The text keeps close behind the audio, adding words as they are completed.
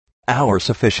our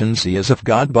sufficiency is of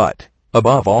God, but,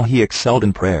 above all, he excelled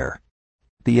in prayer.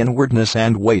 The inwardness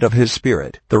and weight of his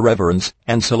spirit, the reverence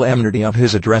and solemnity of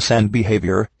his address and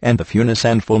behavior, and the fewness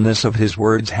and fullness of his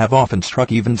words have often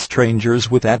struck even strangers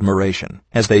with admiration,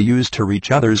 as they used to reach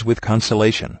others with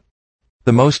consolation.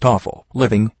 The most awful,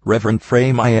 living, reverent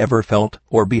frame I ever felt,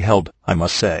 or beheld, I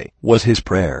must say, was his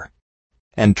prayer.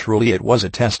 And truly it was a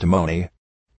testimony.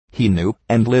 He knew,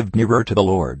 and lived nearer to the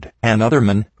Lord, and other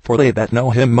men, for they that know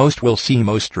him most will see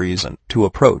most reason to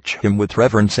approach him with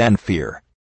reverence and fear.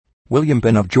 William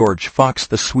Penn of George Fox,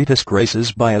 the sweetest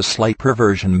graces by a slight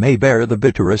perversion may bear the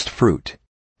bitterest fruit.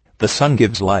 The sun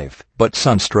gives life, but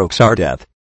sunstrokes are death.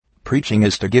 Preaching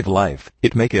is to give life,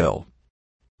 it may kill.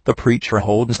 The preacher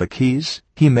holds the keys,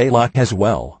 he may lock as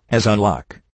well as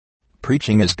unlock.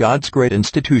 Preaching is God's great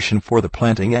institution for the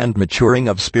planting and maturing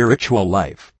of spiritual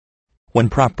life. When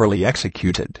properly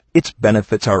executed, its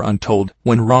benefits are untold.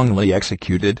 When wrongly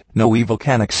executed, no evil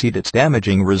can exceed its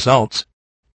damaging results.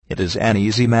 It is an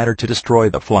easy matter to destroy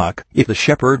the flock, if the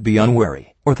shepherd be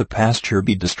unwary, or the pasture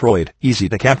be destroyed; easy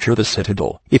to capture the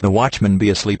citadel, if the watchman be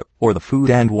asleep, or the food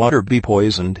and water be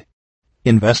poisoned.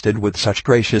 Invested with such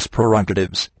gracious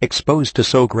prerogatives, exposed to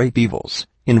so great evils,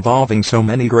 involving so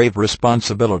many grave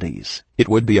responsibilities, it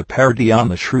would be a parody on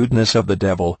the shrewdness of the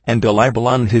devil, and a libel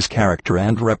on his character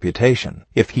and reputation,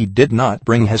 if he did not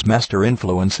bring his master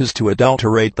influences to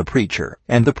adulterate the preacher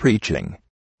and the preaching.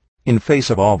 In face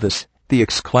of all this, the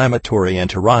exclamatory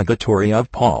interrogatory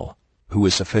of Paul, who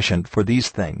is sufficient for these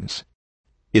things,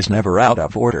 is never out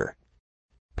of order.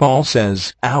 Paul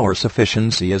says, our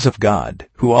sufficiency is of God,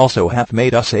 who also hath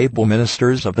made us able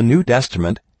ministers of the New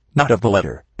Testament, not of the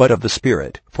letter, but of the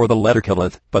Spirit, for the letter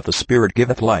killeth, but the Spirit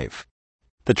giveth life.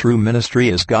 The true ministry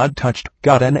is God-touched,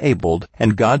 God-enabled,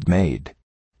 and God-made.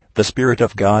 The Spirit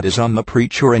of God is on the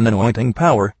preacher in anointing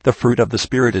power, the fruit of the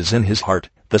Spirit is in his heart,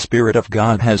 the Spirit of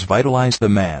God has vitalized the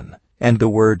man. And the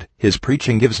word, his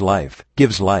preaching gives life,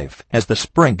 as the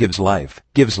spring gives life,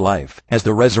 as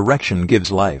the resurrection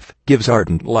gives life, gives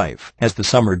ardent life, as the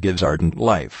summer gives ardent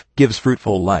life, gives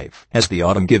fruitful life, as the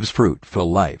autumn gives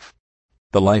fruitful life.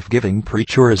 The life-giving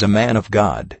preacher is a man of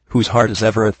God, whose heart is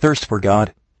ever athirst for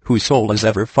God, whose soul is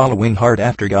ever following hard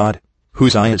after God,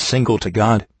 whose eye is single to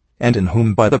God, and in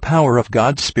whom by the power of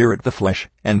God's Spirit the flesh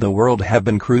and the world have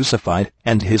been crucified,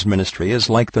 and his ministry is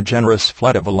like the generous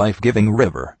flood of a life-giving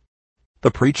river. The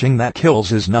preaching that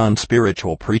kills is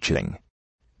non-spiritual preaching.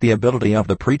 The ability of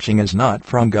the preaching is not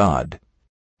from God.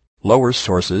 Lower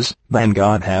sources than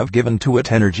God have given to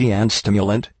it energy and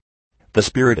stimulant. The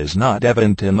Spirit is not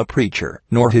evident in the preacher,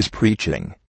 nor his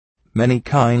preaching. Many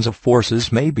kinds of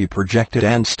forces may be projected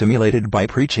and stimulated by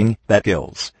preaching that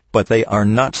kills, but they are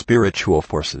not spiritual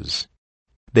forces.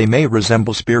 They may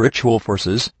resemble spiritual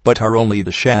forces, but are only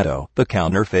the shadow, the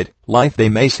counterfeit life they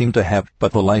may seem to have,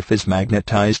 but the life is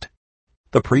magnetized.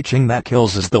 The preaching that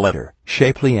kills is the letter,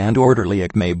 shapely and orderly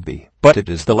it may be, but it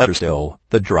is the letter still,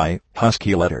 the dry,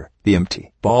 husky letter, the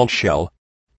empty, bald shell.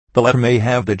 The letter may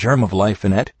have the germ of life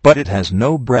in it, but it has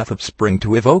no breath of spring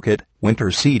to evoke it. Winter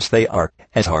seeds they are,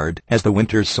 as hard as the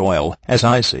winter's soil, as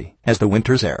icy as the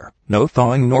winter's air, no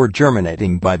thawing nor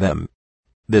germinating by them.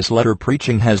 This letter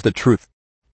preaching has the truth.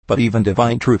 But even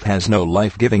divine truth has no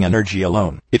life-giving energy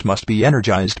alone. It must be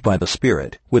energized by the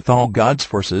Spirit, with all God's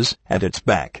forces at its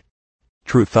back.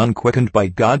 Truth unquickened by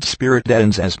God's Spirit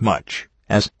deadens as much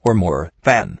as, or more,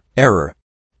 than error.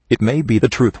 It may be the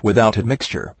truth without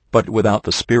admixture, but without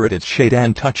the Spirit its shade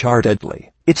and touch are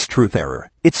deadly, its truth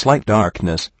error, its light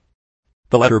darkness.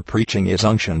 The letter preaching is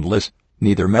unctionless,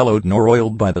 neither mellowed nor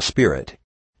oiled by the Spirit.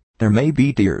 There may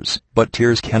be tears, but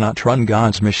tears cannot run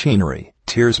God's machinery.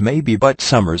 Tears may be but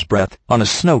summer's breath on a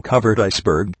snow-covered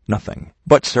iceberg, nothing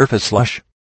but surface slush.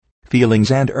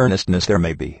 Feelings and earnestness there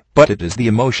may be, but it is the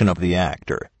emotion of the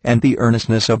actor, and the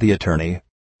earnestness of the attorney.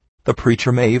 The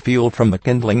preacher may feel from the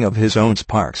kindling of his own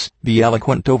sparks, be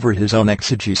eloquent over his own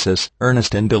exegesis,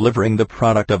 earnest in delivering the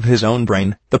product of his own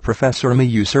brain. The professor may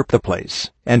usurp the place,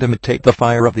 and imitate the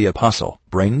fire of the apostle.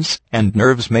 Brains and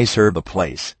nerves may serve the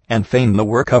place, and feign the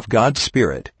work of God's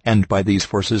Spirit, and by these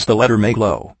forces the letter may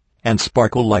glow and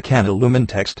sparkle like an illumined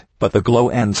text, but the glow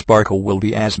and sparkle will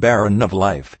be as barren of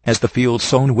life as the field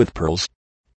sown with pearls.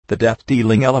 The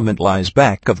death-dealing element lies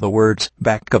back of the words,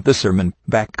 back of the sermon,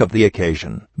 back of the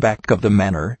occasion, back of the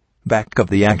manner, back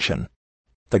of the action.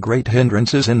 The great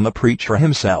hindrance is in the preacher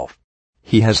himself.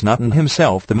 He has not in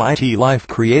himself the mighty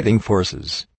life-creating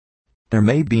forces. There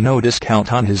may be no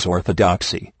discount on his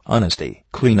orthodoxy, honesty,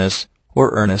 cleanness,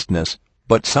 or earnestness,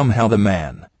 but somehow the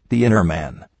man, the inner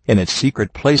man, in its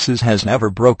secret places has never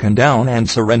broken down and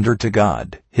surrendered to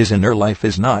God. His inner life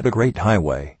is not a great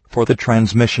highway, for the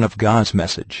transmission of God's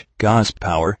message, God's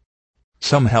power.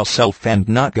 Somehow self and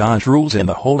not God rules in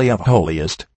the Holy of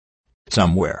Holiest.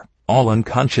 Somewhere, all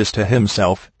unconscious to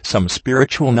himself, some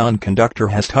spiritual non-conductor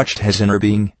has touched his inner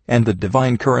being, and the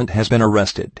divine current has been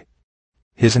arrested.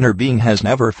 His inner being has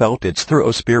never felt its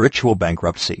thorough spiritual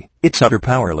bankruptcy, its utter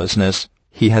powerlessness.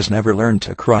 He has never learned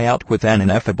to cry out with an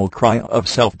ineffable cry of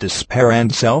self-despair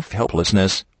and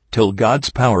self-helplessness, till God's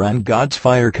power and God's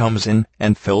fire comes in,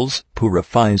 and fills,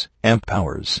 purifies,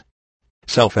 empowers.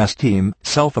 Self-esteem,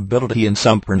 self-ability in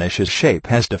some pernicious shape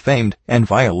has defamed and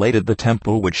violated the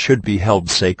temple which should be held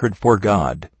sacred for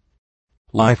God.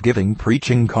 Life-giving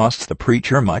preaching costs the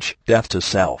preacher much: death to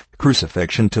self,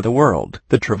 crucifixion to the world,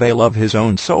 the travail of his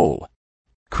own soul.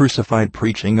 Crucified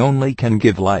preaching only can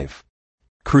give life.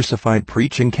 Crucified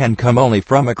preaching can come only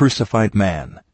from a crucified man.